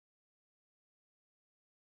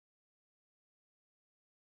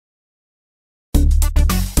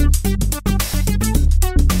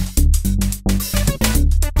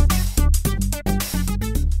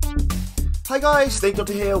Hi guys,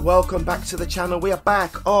 SnakeDoctor here, welcome back to the channel. We are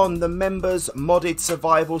back on the members modded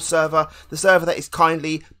survival server, the server that is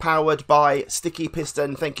kindly powered by Sticky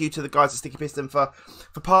Piston. Thank you to the guys at Sticky Piston for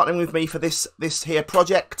partnering with me for this here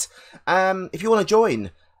project. If you want to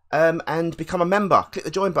join and become a member, click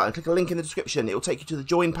the join button, click a link in the description. It will take you to the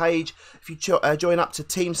join page. If you join up to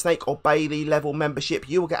Team Snake or Bailey level membership,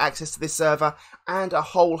 you will get access to this server and a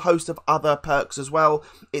whole host of other perks as well.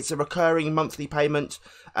 It's a recurring monthly payment.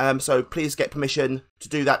 So please get permission to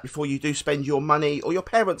do that before you do spend your money or your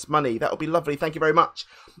parents' money. That would be lovely. Thank you very much.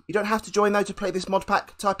 You don't have to join though to play this mod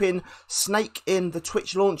pack. Type in Snake in the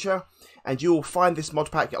Twitch launcher and you will find this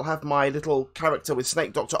mod pack. It'll have my little character with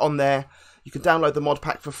Snake Doctor on there. You can download the mod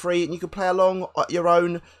pack for free and you can play along on your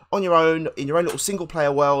own in your own little single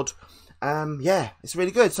player world. Yeah, it's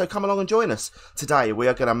really good. So come along and join us. Today we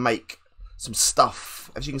are going to make some stuff.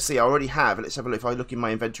 As you can see, I already have. Let's have a look. If I look in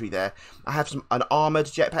my inventory there, I have an armoured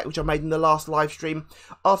jetpack, which I made in the last live stream.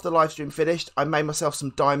 After the live stream finished, I made myself some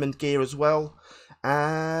diamond gear as well.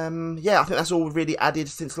 Yeah, I think that's all really added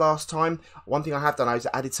since last time. One thing I have done is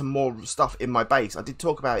added some more stuff in my base. I did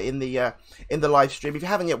talk about it in the live stream. If you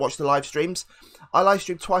haven't yet watched the live streams, I live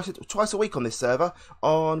stream twice a week on this server.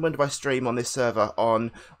 When do I stream on this server?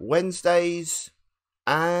 On Wednesdays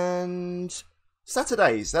and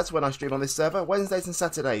Saturdays. That's when I stream on this server. Wednesdays and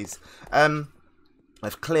Saturdays.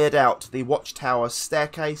 I've cleared out the watchtower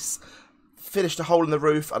staircase, finished a hole in the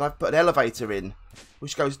roof, and I've put an elevator in,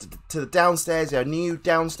 which goes to the downstairs. A new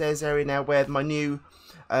downstairs area now, where my new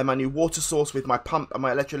water source with my pump and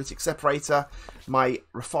my electrolytic separator, my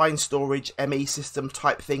refined storage ME system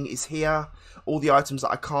type thing is here. All the items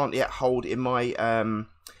that I can't yet hold in my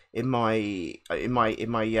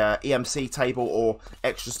EMC table, or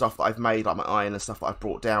extra stuff that I've made, like my iron and stuff that I've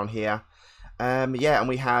brought down here. Yeah, and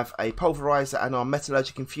we have a pulverizer and our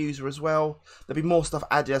metallurgic infuser as well. There'll be more stuff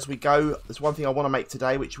added as we go. There's one thing I want to make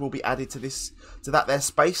today, which will be added to that there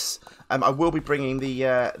space. I will be bringing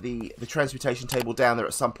the transmutation table down there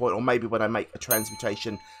at some point, or maybe when I make a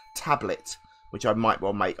transmutation tablet, which I might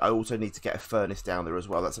well make. I also need to get a furnace down there as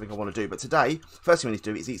well. That's something I want to do. But today, first thing we need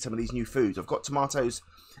to do is eat some of these new foods. I've got tomatoes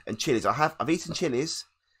and chilies. I've eaten chilies,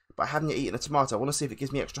 but I haven't yet eaten a tomato. I want to see if it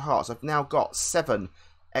gives me extra hearts. I've now got 8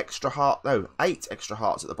 extra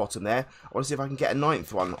hearts at the bottom there. I want to see if I can get a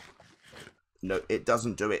 9th one. No, it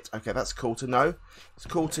doesn't do it. Okay, that's cool to know. It's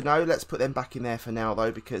cool to know. Let's put them back in there for now,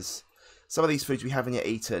 though, because some of these foods we haven't yet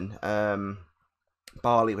eaten.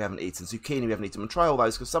 Barley we haven't eaten. Zucchini we haven't eaten. We'll try all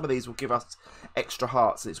those, because some of these will give us extra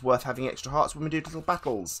hearts. It's worth having extra hearts when we do little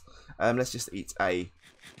battles. Let's just eat a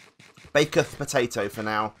baketh potato for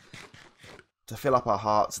now to fill up our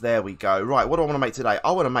hearts. There we go. Right, what do I want to make today?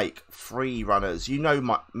 I want to make free runners. You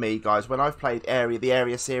know me, guys. When I've played the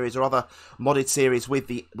Area series or other modded series with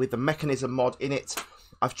the mechanism mod in it,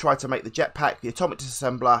 I've tried to make the jetpack, the atomic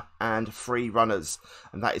disassembler, and free runners,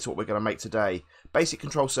 and that is what we're going to make today. Basic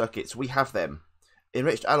control circuits, we have them.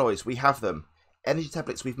 Enriched alloys, we have them. Energy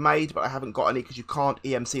tablets we've made, but I haven't got any because you can't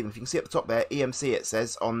EMC them. If you can see at the top there, EMC it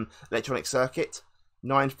says on electronic circuit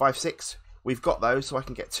 956. We've got those, so I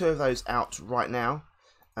can get 2 of those out right now.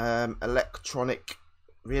 Electronic,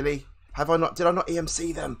 really? Did I not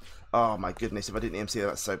EMC them? Oh my goodness, if I didn't EMC them,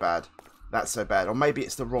 that's so bad. That's so bad. Or maybe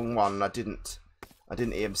it's the wrong one and I didn't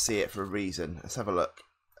EMC it for a reason. Let's have a look.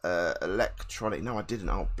 Electronic, no I didn't.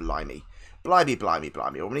 Oh blimey. Blimey.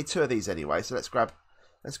 Well, we need 2 of these anyway, so let's grab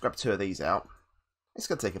 2 of these out. It's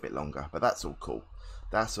going to take a bit longer, but that's all cool.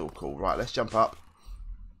 That's all cool. Right, let's jump up.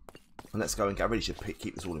 And let's go and get. I really should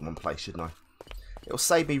keep this all in one place, shouldn't I? It'll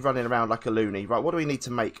save me running around like a loony. Right, what do we need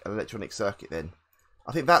to make an electronic circuit then?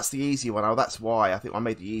 I think that's the easy one. Oh, that's why. I think I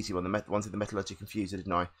made the easy one. The ones in the metallurgic infuser,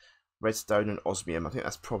 didn't I? Redstone and osmium. I think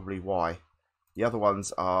that's probably why. The other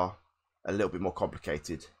ones are a little bit more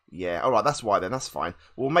complicated. Yeah, alright, that's why then. That's fine.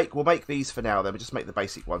 We'll make these for now then. We'll just make the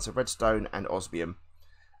basic ones. So redstone and osmium.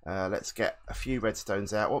 Let's get a few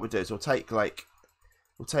redstones out. What we'll do is we'll take like,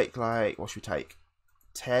 what should we take?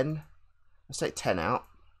 10? Let's take 10 out.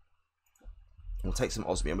 We'll take some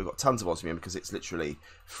osmium. We've got tons of osmium because it's literally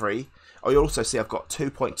free. Oh, you'll also see I've got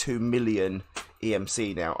 2.2 million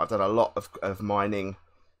EMC now. I've done a lot of mining,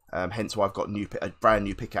 hence why I've got a brand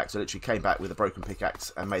new pickaxe. I literally came back with a broken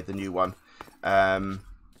pickaxe and made the new one.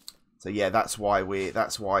 So yeah, that's why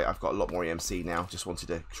I've got a lot more EMC now. Just wanted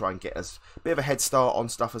to try and get as bit of a head start on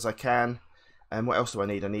stuff as I can. And what else do I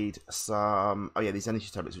need? I need some, oh yeah, these energy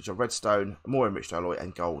tablets, which are redstone, more enriched alloy,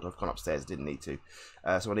 and gold. I've gone upstairs, didn't need to.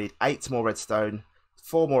 So I need 8 more redstone,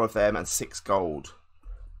 4 more of them, and 6 gold.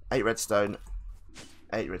 8 redstone,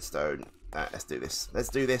 8 redstone, Let's do this. Let's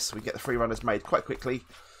do this. We get the free runners made quite quickly.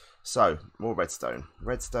 So, more redstone.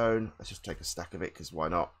 Redstone. Let's just take a stack of it, because why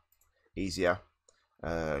not? Easier.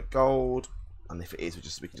 Gold. And if it is,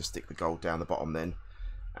 we can just stick the gold down the bottom then.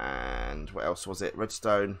 And what else was it?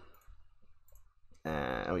 Redstone.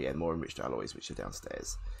 Oh yeah, more enriched alloys, which are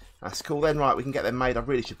downstairs. That's cool then. Right, we can get them made. I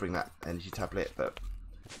really should bring that energy tablet, but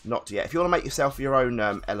not yet. If you want to make yourself your own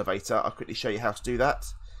elevator, I'll quickly show you how to do that.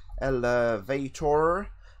 Elevator.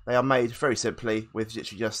 They are made very simply with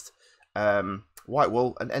literally just white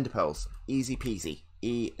wool and ender pearls. Easy peasy.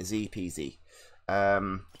 Easy peasy.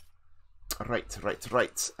 Right.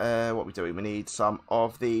 What are we doing? We need some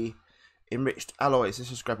of the enriched alloys. Let's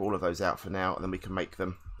just grab all of those out for now, and then we can make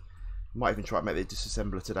them. Might even try to make the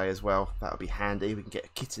disassembler today as well. That'll be handy. We can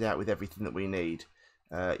get kitted out with everything that we need.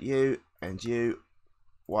 You and you.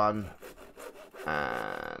 1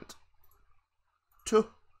 and 2.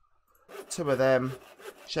 2 of them.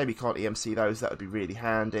 Shame you can't EMC those. That would be really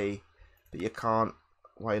handy. But you can't.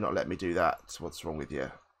 Why are you not letting me do that? What's wrong with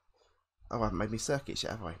you? Oh, I haven't made me circuits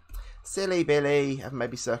yet, have I? Silly Billy. Haven't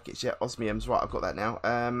made me circuits yet. Osmiums. Right, I've got that now.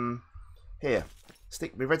 Here.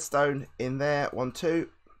 Stick my redstone in there. 1, 2.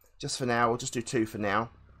 Just for now. We'll just do 2 for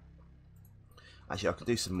now. Actually, I can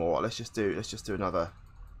do some more. Let's just do another.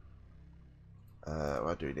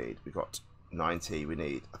 What do we need? We've got 90 we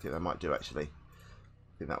need. I think that might do, actually.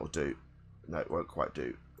 I think that will do. No, it won't quite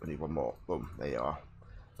do. We need 1 more. Boom. There you are.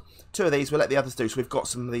 2 of these. We'll let the others do. So we've got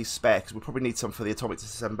some of these spare, because we'll probably need some for the atomic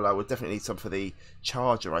disassembler. We'll definitely need some for the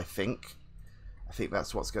charger, I think. I think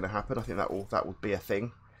that's what's going to happen. I think that will be a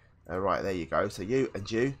thing. Right, there you go. So you and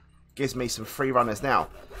you. Gives me some free runners now.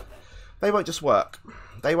 They won't just work.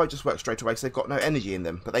 They won't just work straight away because they've got no energy in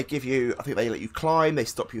them. But they give you, I think they let you climb. They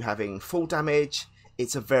stop you having full damage.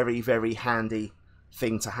 It's a very, very handy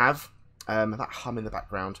thing to have. That hum in the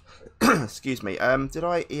background. Excuse me. Did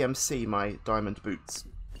I EMC my diamond boots?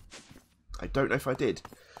 I don't know if I did.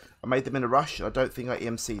 I made them in a rush, and I don't think I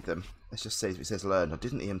EMC'd them. Let's just see if it says learn. I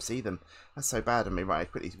didn't EMC them. That's so bad of me. Right,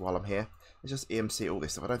 quickly while I'm here. Let's just EMC all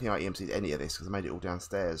this stuff. I don't think I EMC'd any of this because I made it all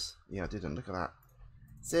downstairs. Yeah, I didn't. Look at that.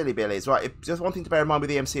 Silly Billies. Right, just one thing to bear in mind with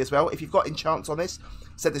EMC as well. If you've got enchants on this,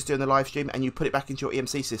 said this during the live stream, and you put it back into your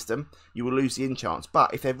EMC system, you will lose the enchants.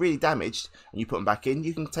 But if they're really damaged and you put them back in,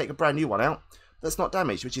 you can take a brand new one out that's not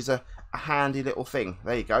damaged, which is a handy little thing.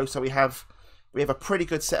 There you go. So we have a pretty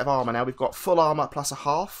good set of armor now. We've got full armor plus a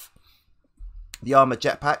half. The armor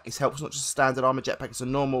jetpack is helpful. It's not just a standard armor jetpack. It's a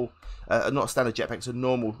normal, not a standard jetpack. It's a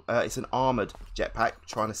normal. It's an armored jetpack.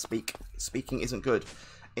 Trying to speak. Speaking isn't good.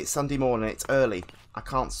 It's Sunday morning. It's early. I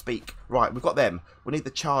can't speak. Right, we've got them. We need the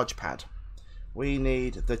charge pad. We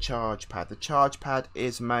need the charge pad. The charge pad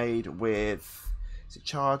is made with. Is it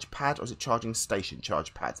charge pad or is it charging station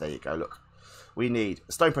charge pad? There you go. Look. We need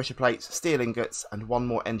stone pressure plates, steel ingots, and 1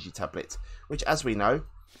 more energy tablet, which, as we know,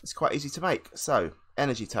 is quite easy to make. So,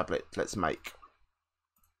 energy tablet. Let's make.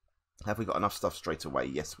 Have we got enough stuff straight away?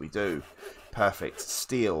 Yes, we do. Perfect.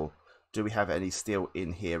 Steel. Do we have any steel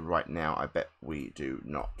in here right now? I bet we do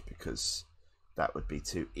not, because that would be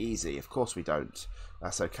too easy. Of course we don't.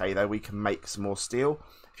 That's okay, though. We can make some more steel.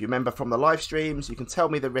 If you remember from the live streams, you can tell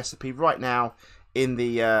me the recipe right now in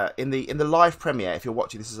the live premiere. If you're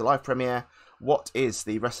watching this as a live premiere, what is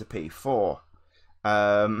the recipe for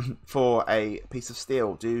a piece of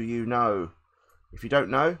steel? Do you know? If you don't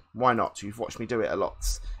know, why not? You've watched me do it a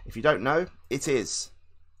lot. If you don't know, it is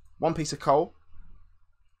 1 piece of coal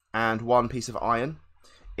and 1 piece of iron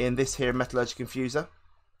in this here metallurgic infuser.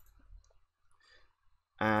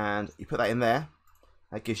 And you put that in there.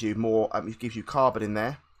 That gives you more, it gives you carbon in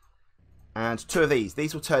there. And 2 of these.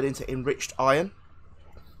 These will turn into enriched iron.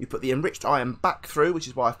 You put the enriched iron back through, which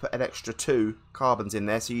is why I've put an extra 2 carbons in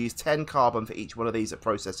there. So you use 10 carbon for each one of these that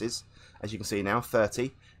processes. As you can see now, 30.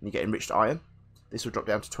 And you get enriched iron. This will drop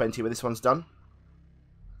down to 20 when this one's done.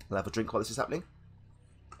 I'll have a drink while this is happening.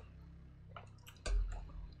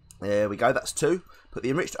 There we go, that's 2. Put the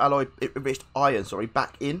enriched iron,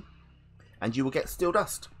 back in, and you will get steel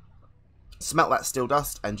dust. Smelt that steel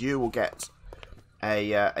dust, and you will get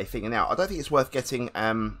a thing. Now, I don't think it's worth getting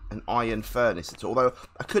an iron furnace at all, although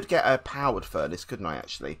I could get a powered furnace, couldn't I,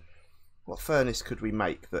 actually? What furnace could we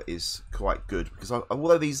make that is quite good? Because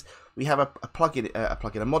although these, we have a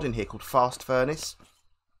mod in here called Fast Furnace,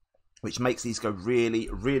 which makes these go really,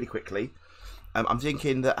 really quickly. I'm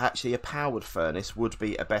thinking that actually a powered furnace would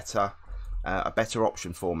be a better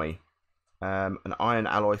option for me. An iron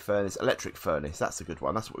alloy furnace, electric furnace. That's a good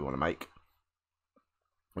one. That's what we want to make,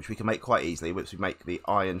 which we can make quite easily. Once we make the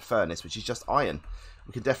iron furnace, which is just iron,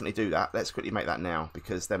 we can definitely do that. Let's quickly make that now,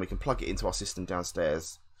 because then we can plug it into our system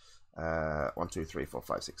downstairs. 1, 2, 3, 4,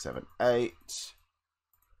 5, 6, 7, 8.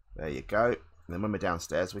 There you go. And then when we're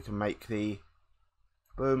downstairs, we can make the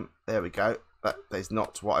boom. There we go. That is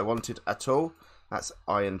not what I wanted at all. That's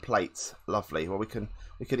iron plates. Lovely. Well, we could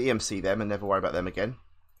EMC them and never worry about them again.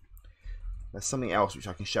 There's something else which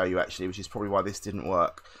I can show you actually, which is probably why this didn't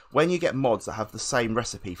work. When you get mods that have the same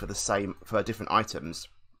recipe for different items,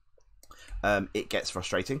 it gets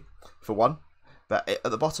frustrating for one. But at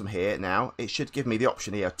the bottom here now, it should give me the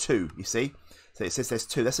option here 2. You see, so it says there's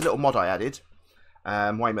 2. That's a little mod I added.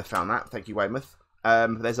 Weymouth found that. Thank you, Weymouth.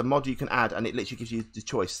 There's a mod you can add, and it literally gives you the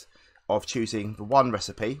choice of choosing the 1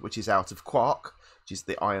 recipe, which is out of quark, which is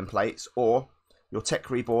the iron plates, or your Tech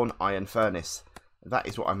Reborn iron furnace. That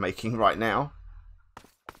is what I'm making right now.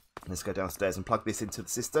 Let's go downstairs and plug this into the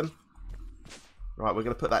system. Right, we're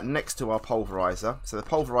going to put that next to our pulverizer. So the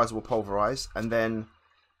pulverizer will pulverize, and then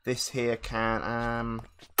this here can...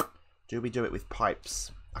 do we do it with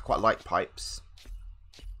pipes? I quite like pipes.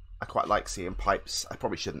 I quite like seeing pipes. I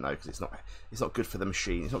probably shouldn't though, because it's not good for the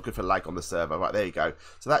machine. It's not good for lag on the server. Right, there you go.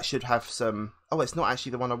 So that should have some... Oh, it's not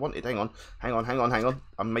actually the one I wanted. Hang on.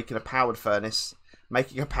 I'm making a powered furnace.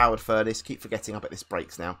 Keep forgetting. I bet this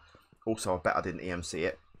breaks now. Also, I bet I didn't EMC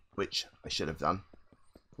it, which I should have done.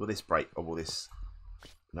 Will this break or will this...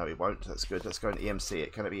 No, it won't. That's good. Let's go and EMC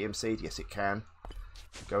it. Can it be EMC'd? Yes, it can.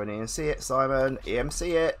 Go and EMC it, Simon.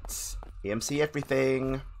 EMC it. EMC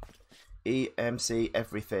everything. EMC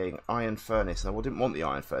everything. Iron furnace. I didn't want the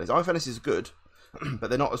iron furnace. Iron furnace is good, but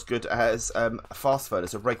they're not as good as a fast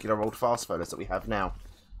furnace, a regular old fast furnace that we have now.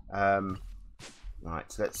 Right,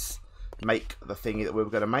 so let's make the thingy that we were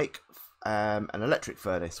going to make. An electric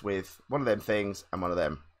furnace with one of them things and one of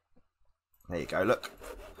them. There you go, look.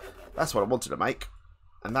 That's what I wanted to make.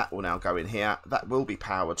 And that will now go in here. That will be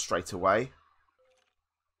powered straight away.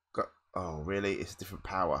 Oh, really? It's a different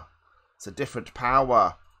power. It's a different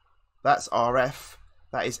power. That's RF.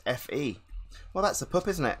 That is FE. Well, that's a pup,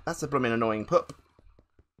 isn't it? That's a blooming annoying pup.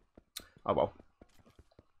 Oh, well.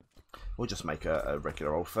 We'll just make a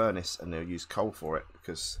regular old furnace and they'll use coal for it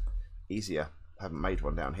because easier. I haven't made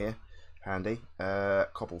one down here. Handy.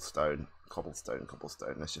 Cobblestone.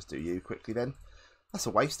 Let's just do you quickly then. That's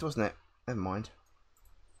a waste, wasn't it? Never mind.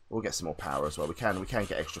 We'll get some more power as well. We can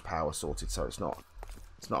get extra power sorted, so it's not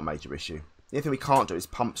a major issue. The only thing we can't do is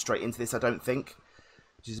pump straight into this, I don't think,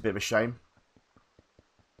 which is a bit of a shame.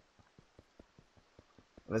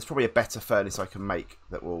 And there's probably a better furnace I can make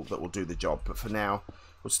that will do the job. But for now,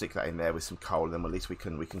 we'll stick that in there with some coal, and then at least we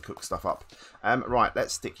can cook stuff up. Right,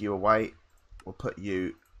 let's stick you away. We'll put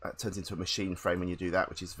you. That turns into a machine frame when you do that,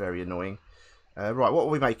 which is very annoying. Right, what are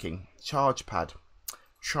we making? Charge pad.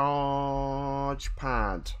 Charge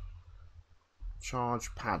pad.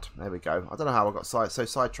 There we go. I don't know how I got so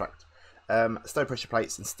sidetracked. Stone pressure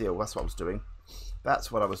plates and steel. That's what I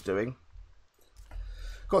was doing.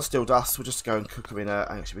 Got steel dust. We'll just go and cook them in a...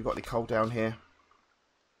 Actually, we got any coal down here?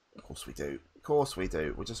 Of course we do.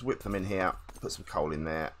 We'll just whip them in here. Put some coal in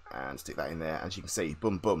there and stick that in there. As you can see,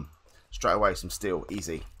 boom, boom. Straight away, some steel.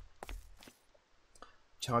 Easy.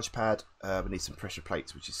 Charge pad. We need some pressure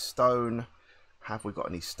plates, which is stone. Have we got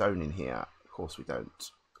any stone in here? Of course we don't.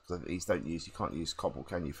 These you can't use cobble,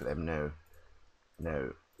 can you, for them?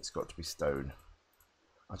 No, it's got to be stone.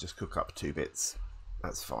 I'll just cook up 2 bits.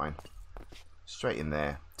 That's fine. Straight in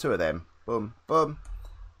there. 2 of them. Boom, boom.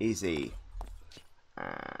 Easy.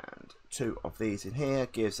 And 2 of these in here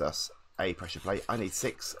gives us a pressure plate. I need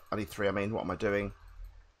 6. I need 3. I mean, what am I doing?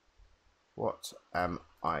 Oh, what am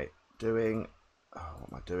I doing?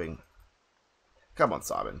 Come on,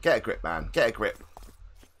 Simon. Get a grip, man. Get a grip.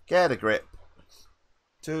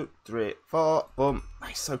 2, 3, 4, boom.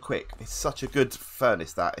 It's so quick. It's such a good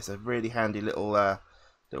furnace, that. It's a really handy little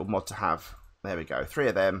mod to have. There we go. 3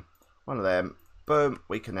 of them. 1 of them. Boom.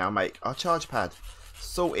 We can now make our charge pad.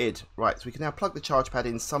 Sorted. Right, so we can now plug the charge pad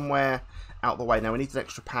in somewhere out the way. Now we need an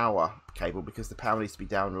extra power cable because the power needs to be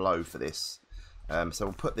down low for this. So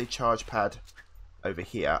we'll put the charge pad over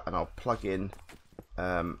here and I'll plug in.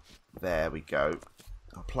 There we go.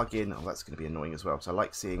 I'll plug in. Oh, that's going to be annoying as well. So I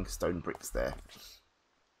like seeing stone bricks there.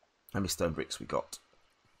 How many stone bricks we got?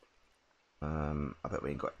 I bet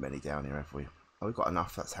we ain't got many down here, have we? Oh, we've got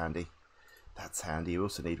enough. That's handy. We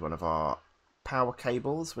also need one of our power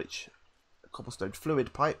cables, which cobblestone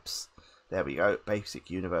fluid pipes. There we go. Basic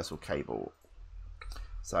universal cable.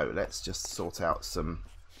 So let's just sort out some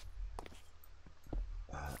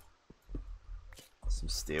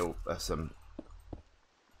steel,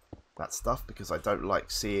 that stuff, because I don't like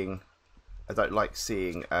seeing.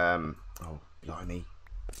 Oh, blimey.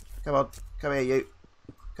 Come on, come here, you.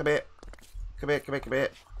 Come here.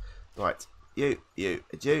 Right, you.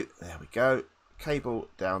 There we go. Cable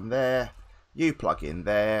down there. You plug in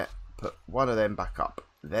there. Put 1 of them back up.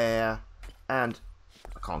 there, and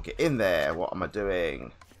I can't get in there. What am I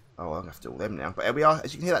doing? Oh, I'm going to have to do all them now. But here we are.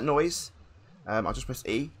 As you can hear that noise, I'll just press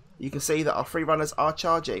E. You can see that our free runners are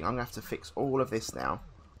charging. I'm going to have to fix all of this now,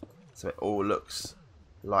 so it all looks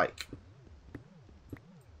like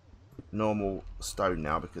normal stone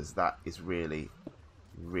now, because that is really,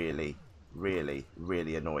 really, really,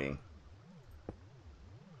 really annoying.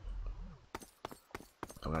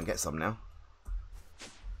 I'm going to get some now.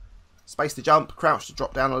 Space to jump, crouch to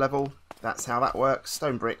drop down a level. That's how that works.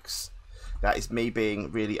 Stone bricks. That is me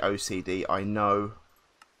being really OCD, I know.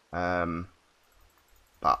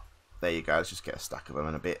 But there you go. Let's just get a stack of them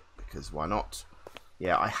in a bit, because why not?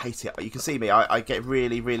 Yeah, I hate it. You can see me. I get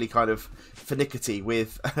really, really kind of finicky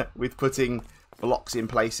with with putting blocks in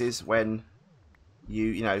places when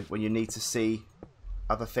you know when you need to see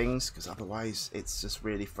other things, because otherwise it's just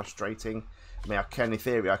really frustrating. I mean, in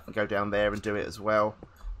theory, I can go down there and do it as well,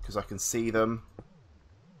 because I can see them,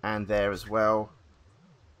 and there as well.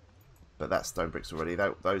 But that stone bricks already.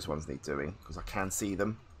 Those ones need doing, because I can see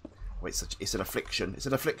them. Oh, it's an affliction. It's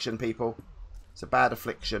an affliction, people. It's a bad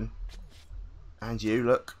affliction. And you,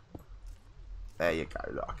 look. There you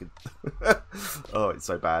go. Look, I can... Oh, it's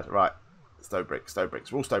so bad. Right. Stone bricks, stone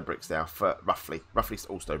bricks. We're all stone bricks now, for roughly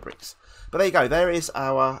all stone bricks. But there you go. There is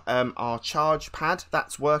our charge pad.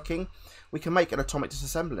 That's working. We can make an atomic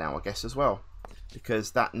disassembler now, I guess, as well, because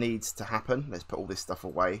that needs to happen. Let's put all this stuff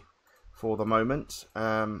away for the moment.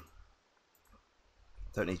 Don't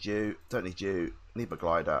need you. Don't need you. Need my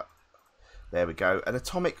glider. There we go. An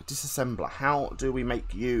atomic disassembler. How do we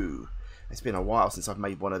make you? It's been a while since I've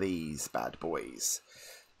made one of these bad boys.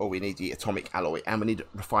 Oh, we need the atomic alloy, and we need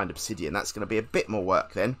refined obsidian. That's going to be a bit more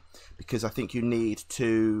work then, because I think you need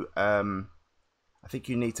to. I think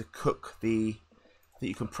you need to cook the. I think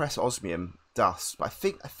you compress osmium dust, but I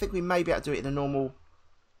think we may be able to do it in a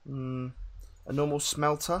normal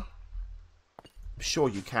smelter. I'm sure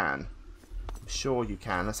you can. I'm sure you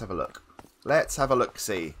can. Let's have a look. Let's have a look.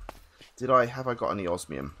 See, have I got any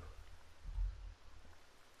osmium?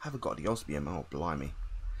 Haven't got any osmium. Oh, blimey.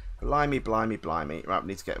 Blimey, blimey, blimey. Right, we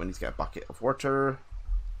need to get a bucket of water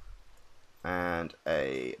and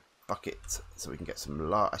a bucket so we can get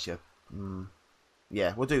some actually,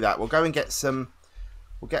 yeah, we'll do that. We'll go and get some.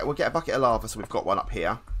 We'll get a bucket of lava, so we've got one up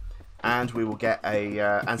here, and we will get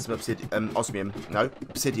and some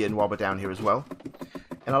obsidian while we're down here as well.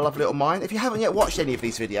 In our lovely little mine. If you haven't yet watched any of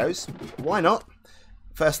these videos, why not?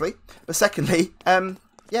 Firstly, but secondly,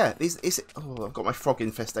 yeah, oh, I've got my frog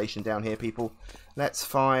infestation down here, people. Let's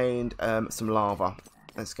find some lava.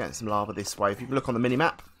 Let's get some lava this way. If you look on the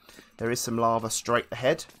mini-map, there is some lava straight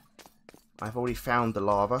ahead. I've already found the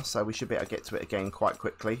lava, so we should be able to get to it again quite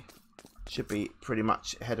quickly. Should be pretty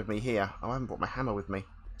much ahead of me here. Oh, I haven't brought my hammer with me. I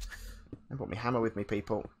haven't brought my hammer with me,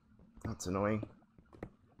 people. That's annoying.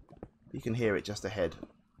 You can hear it just ahead.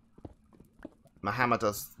 My hammer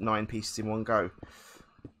does 9 pieces in one go.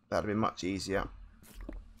 That'd be much easier.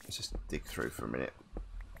 Let's just dig through for a minute.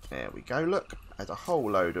 There we go. Look, there's a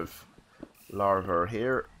whole load of lava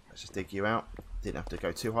here. Let's just dig you out. Didn't have to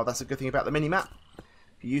go too hard. That's a good thing about the mini-map.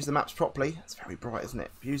 If you use the maps properly, it's very bright, isn't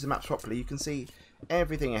it? If you use the maps properly, you can see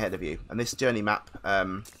everything ahead of you. And this journey map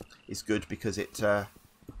is good because it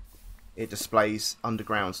displays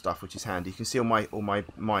underground stuff, which is handy. You can see all my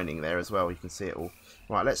mining there as well. You can see it all.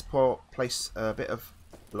 Right, let's place a bit of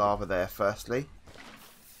lava there firstly,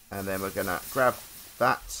 and then we're gonna grab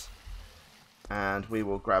that, and we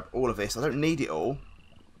will grab all of this. I don't need it all.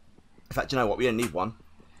 In fact, you know what? We don't need one,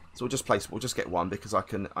 so we'll just get one because I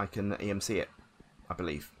can EMC it. I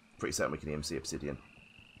believe, pretty certain we can EMC obsidian.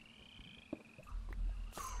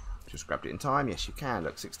 Just grabbed it in time. Yes, you can.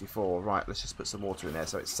 Look, 64. Right, let's just put some water in there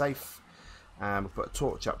so it's safe. And we'll put a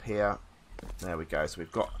torch up here. There we go. So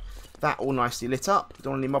we've got that all nicely lit up. We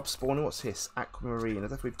don't want any mob spawning. What's this? Aquamarine. I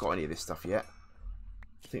don't know if we've got any of this stuff yet.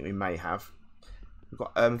 I think we may have. We've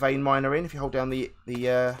got vein miner in. If you hold down the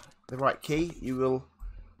right key, you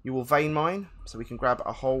will vein mine. So we can grab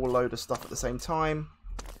a whole load of stuff at the same time.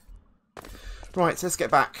 Right, so let's get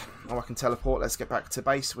back. Oh, I can teleport. Let's get back to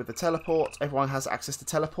base with the teleport. Everyone has access to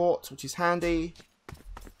teleport, which is handy.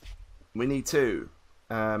 We need to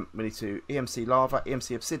EMC lava,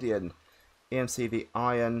 EMC obsidian, EMC the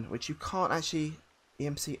iron, which you can't actually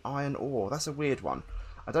EMC iron ore. That's a weird one.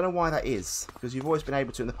 I don't know why that is, because you've always been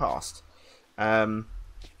able to in the past. I've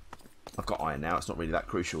got iron now. It's not really that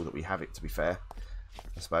crucial that we have it, to be fair,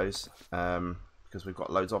 I suppose, because we've got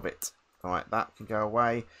loads of it. All right, that can go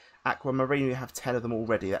away. Aquamarine, we have 10 of them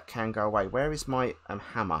already. That can go away. Where is my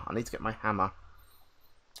hammer? I need to get my hammer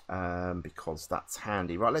because that's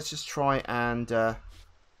handy. Right, let's just try and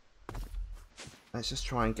Let's just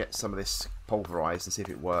try and get some of this pulverized and see if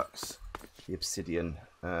it works. The obsidian.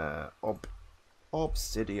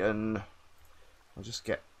 Obsidian. I'll just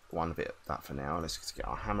get one bit of that for now. Let's just get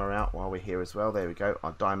our hammer out while we're here as well. There we go.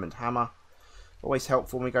 Our diamond hammer. Always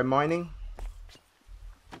helpful when we go mining.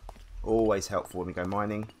 Always helpful when we go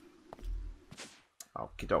mining.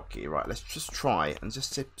 Okie dokie. Right, let's just try and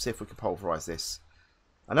just see if we can pulverize this.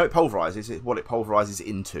 I know it pulverizes. It's what it pulverizes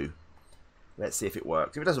into. Let's see if it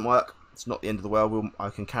works. If it doesn't work, it's not the end of the world. I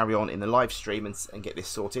can carry on in the live stream and get this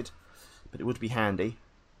sorted. But it would be handy.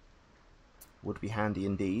 Would be handy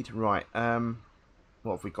indeed. Right.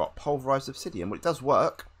 What have we got? Pulverized obsidian. Well, it does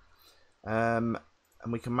work. And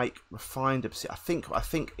we can make refined obsidian. I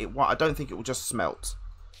think it. I don't think it will just smelt.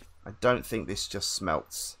 I don't think this just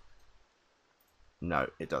smelts. No,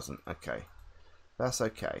 it doesn't. Okay, that's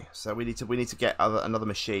okay. So we need to get another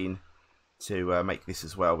machine to make this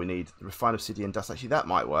as well. We need refined obsidian dust. Actually, that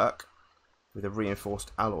might work with a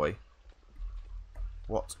reinforced alloy.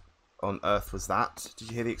 What on earth was that? Did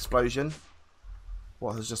you hear the explosion?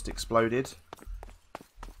 What has just exploded?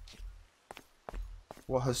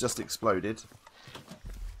 What has just exploded?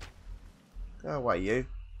 Go away, you.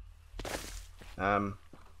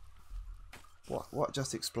 What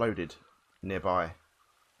just exploded nearby?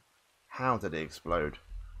 How did it explode?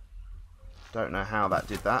 Don't know how that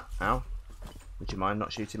did that. Ow. Would you mind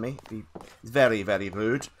not shooting me? It's very, very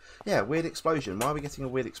rude. Yeah, weird explosion. Why are we getting a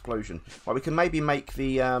weird explosion? Well, we can maybe make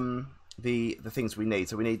the things we need.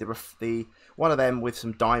 So we need the one of them with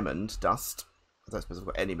some diamond dust. I don't suppose I've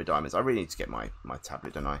got any more diamonds. I really need to get my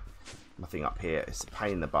tablet, don't I? My thing up here. It's a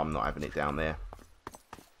pain in the bum not having it down there.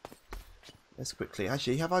 Let's quickly.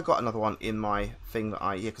 Actually, have I got another one in my thing that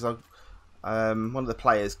yeah, because one of the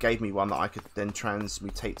players gave me one that I could then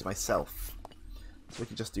transmutate to myself. So we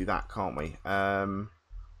can just do that, can't we?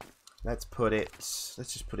 Let's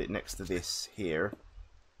just put it next to this here.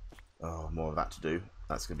 Oh, more of that to do.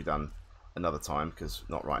 That's going to be done another time because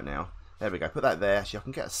not right now. There we go. Put that there. Actually, I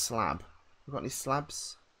can get a slab. Have we got any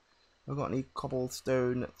slabs? Have we got any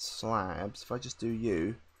cobblestone slabs? If I just do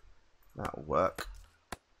you, that will work.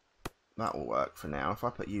 That will work for now. If I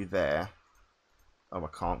put you there. Oh, I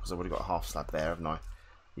can't because I've already got a half slab there, haven't I?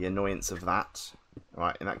 The annoyance of that.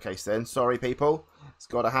 Right, in that case then. Sorry, people. It's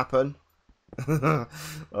got to happen.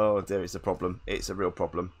 Oh, dear, it's a problem. It's a real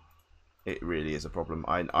problem. It really is a problem.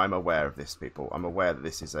 I'm aware of this, people. I'm aware that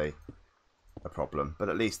this is a problem. But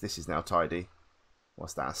at least this is now tidy.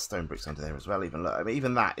 What's that? Stone bricks under there as well. Even look, I mean,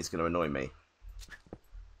 even that is going to annoy me.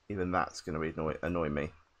 Even that's going to annoy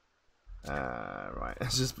me. Right,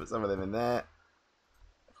 let's just put some of them in there.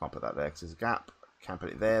 I can't put that there because there's a gap. Can't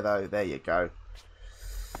put it there though. There you go.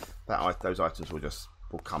 Those items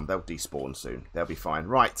will come. They'll despawn soon. They'll be fine.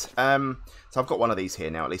 Right. So I've got one of these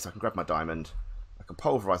here now. At least I can grab my diamond. I can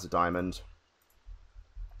pulverize the diamond.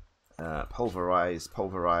 Pulverize.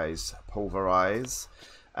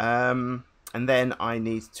 And then I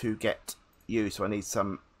need to get you. So I need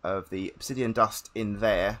some of the obsidian dust in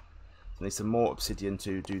there. I need some more obsidian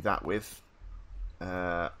to do that with.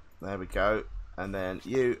 There we go. And then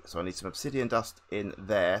you. So I need some obsidian dust in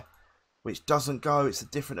there. Which doesn't go. It's a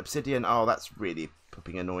different obsidian. Oh, that's really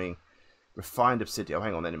flipping annoying. Refined obsidian. Oh,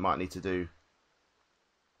 hang on then. I might need to do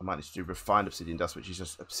refined obsidian dust, which is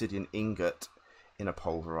just obsidian ingot in a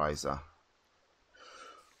pulverizer.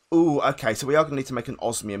 Ooh, okay. So we are going to need to make an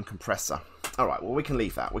osmium compressor. All right. Well, we can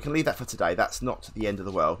leave that. We can leave that for today. That's not the end of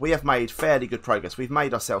the world. We have made fairly good progress. We've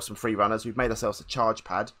made ourselves some free runners. We've made ourselves a charge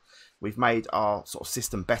pad. We've made our sort of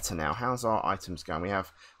system better now. How's our items going? We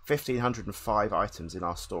have 1,505 items in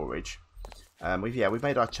our storage. We've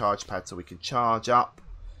made our charge pad so we can charge up.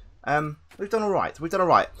 We've done all right. We've done all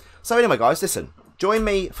right. So anyway, guys, listen. Join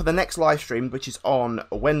me for the next live stream, which is on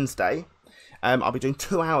Wednesday. I'll be doing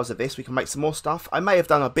 2 hours of this. We can make some more stuff. I may have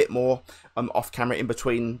done a bit more off camera in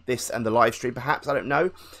between this and the live stream, perhaps. I don't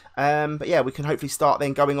know. But yeah, we can hopefully start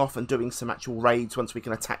then going off and doing some actual raids once we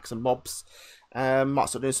can attack some mobs. Might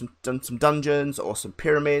start doing some dungeons or some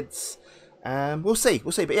pyramids. We'll see.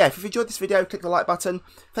 But yeah, if you've enjoyed this video, click the like button.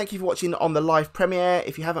 Thank you for watching on the live premiere.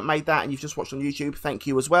 If you haven't made that and you've just watched on YouTube, thank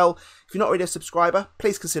you as well. If you're not already a subscriber,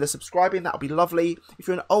 please consider subscribing. That would be lovely. If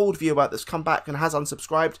you're an old viewer that's come back and has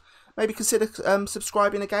unsubscribed, maybe consider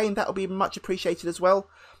subscribing again. That will be much appreciated as well.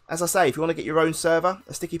 As I say, if you want to get your own server,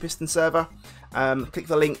 a Sticky Piston server, click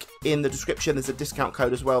the link in the description. There's a discount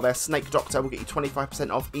code as well there. Snake Doctor will get you 25%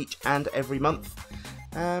 off each and every month.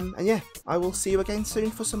 And yeah, I will see you again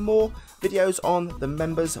soon for some more videos on the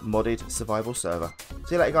members modded survival server.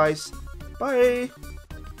 See you later, guys. Bye.